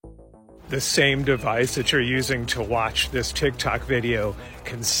The same device that you're using to watch this TikTok video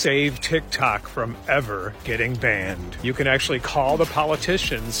can save TikTok from ever getting banned. You can actually call the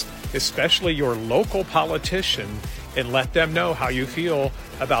politicians, especially your local politician, and let them know how you feel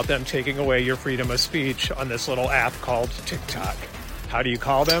about them taking away your freedom of speech on this little app called TikTok. How do you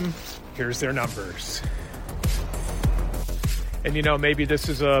call them? Here's their numbers. And maybe this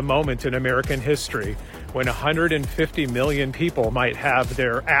is a moment in American history when 150 million people might have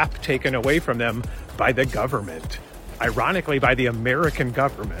their app taken away from them by the government. Ironically, by the American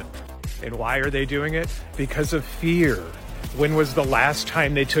government. And why are they doing it? Because of fear. When was the last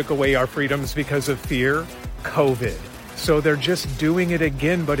time they took away our freedoms because of fear? COVID. So they're just doing it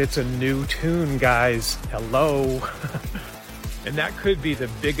again, but it's a new tune, guys. Hello. And that could be the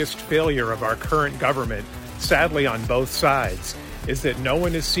biggest failure of our current government, sadly on both sides, is that no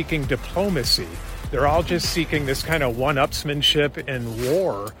one is seeking diplomacy. They're all just seeking this kind of one-upsmanship and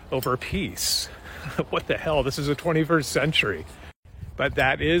war over peace. What the hell? This is the 21st century. But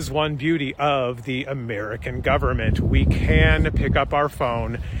that is one beauty of the American government. We can pick up our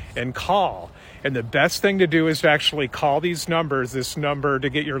phone and call. And the best thing to do is to actually call these numbers, this number, to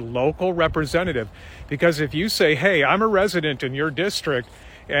get your local representative. Because if you say, hey, I'm a resident in your district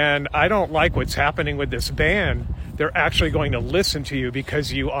and I don't like what's happening with this ban, they're actually going to listen to you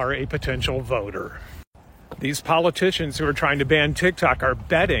because you are a potential voter. These politicians who are trying to ban TikTok are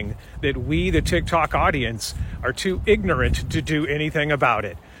betting that we, the TikTok audience, are too ignorant to do anything about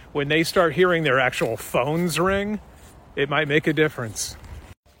it. When they start hearing their actual phones ring, it might make a difference.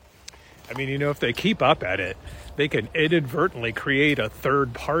 I mean, if they keep up at it, they can inadvertently create a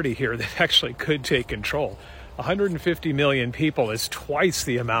third party here that actually could take control. 150 million people is twice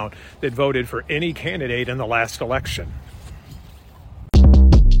the amount that voted for any candidate in the last election.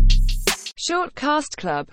 Shortcast Club